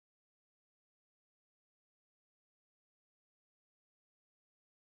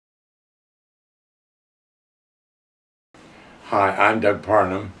Hi, I'm Doug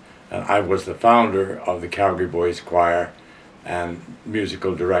Parnham, and I was the founder of the Calgary Boys Choir and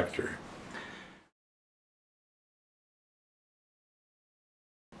musical director.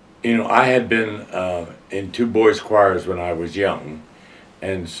 You know, I had been in two boys' choirs when I was young,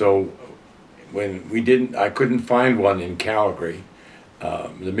 and so when I couldn't find one in Calgary.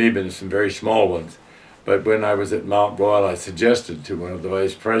 There may have been some very small ones, but when I was at Mount Royal, I suggested to one of the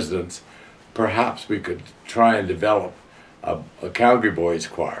vice presidents, perhaps we could try and develop a Calgary Boys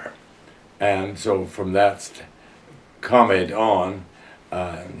Choir. And so from that comment on,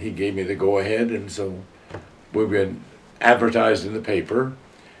 he gave me the go-ahead, and so we've been advertised in the paper,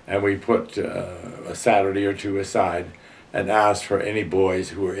 and we put a Saturday or two aside and asked for any boys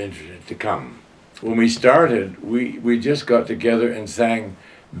who were interested to come. When we started, we just got together and sang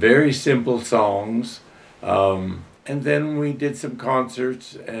very simple songs, and then we did some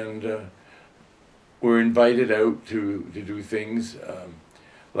concerts and were invited out to do things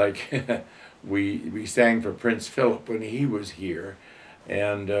like we sang for Prince Philip when he was here,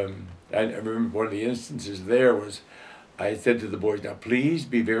 and I remember one of the instances there was I said to the boys, now please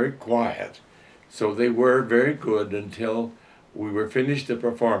be very quiet. So they were very good until we were finished the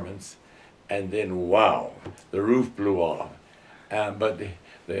performance, and then wow, the roof blew off. But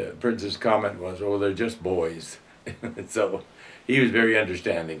the prince's comment was, oh, they're just boys. So he was very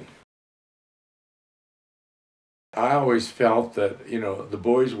understanding. I always felt that, you know, the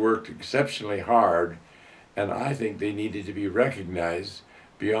boys worked exceptionally hard, and I think they needed to be recognized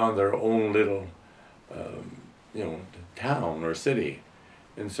beyond their own little, town or city.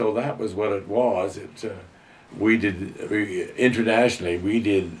 And so that was what it was. Internationally, we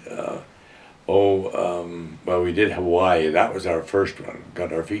did, we did Hawaii. That was our first one,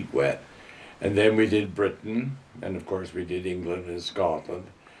 got our feet wet. And then we did Britain, and of course we did England and Scotland.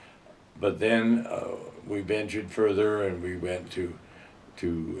 But then we ventured further, and we went to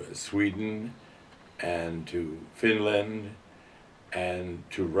Sweden and to Finland and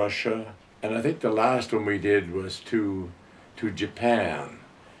to Russia. And I think the last one we did was to Japan.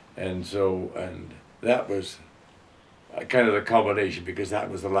 And that was kind of the culmination, because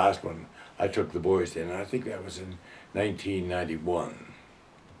that was the last one I took the boys in. I think that was in 1991.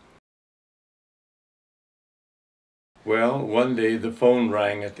 Well, one day the phone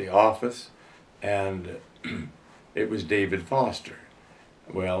rang at the office, and it was David Foster.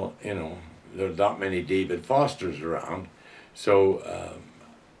 Well, you know, there's not many David Fosters around, so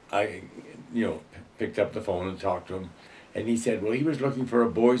I picked up the phone and talked to him, and he said, well, he was looking for a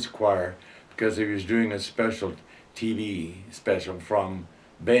boys' choir because he was doing a special TV special from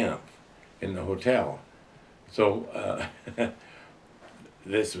Banff in the hotel. So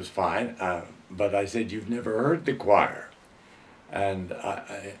this was fine, but I said, you've never heard the choir? And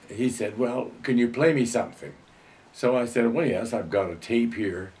he said, well, can you play me something? So I said, well, yes, I've got a tape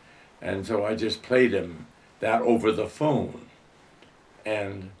here. And so I just played him that over the phone.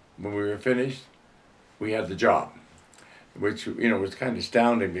 And when we were finished, we had the job, which, you know, was kind of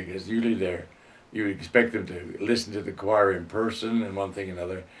astounding, because usually you expect them to listen to the choir in person and one thing and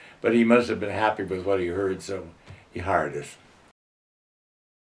another. But he must have been happy with what he heard, so he hired us.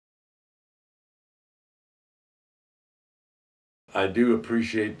 I do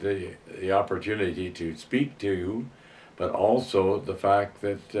appreciate the opportunity to speak to you, but also the fact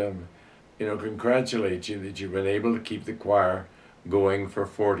that, congratulate you that you've been able to keep the choir going for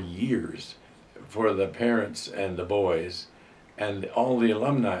 40 years. For the parents and the boys and all the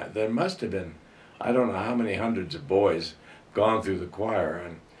alumni, there must have been, I don't know how many hundreds of boys gone through the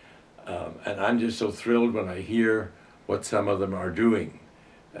choir, and I'm just so thrilled when I hear what some of them are doing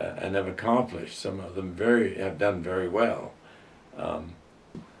and have accomplished. Some of them have done very well.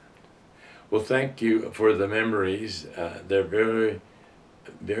 Well, thank you for the memories. They're very,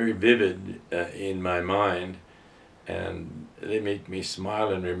 very vivid in my mind, and they make me smile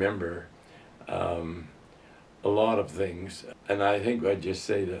and remember a lot of things. And I think I'd just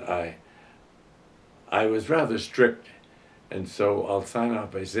say that I was rather strict, and so I'll sign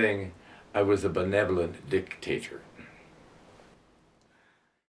off by saying I was a benevolent dictator.